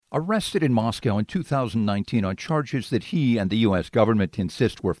Arrested in Moscow in 2019 on charges that he and the U.S. government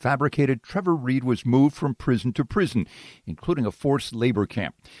insist were fabricated, Trevor Reed was moved from prison to prison, including a forced labor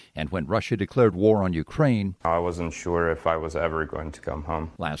camp. And when Russia declared war on Ukraine, I wasn't sure if I was ever going to come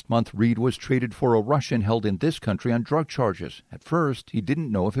home. Last month, Reed was traded for a Russian held in this country on drug charges. At first, he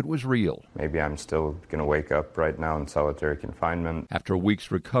didn't know if it was real. Maybe I'm still going to wake up right now in solitary confinement. After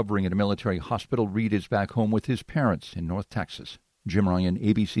weeks recovering in a military hospital, Reed is back home with his parents in North Texas. Jim Ryan,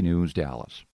 ABC News, Dallas.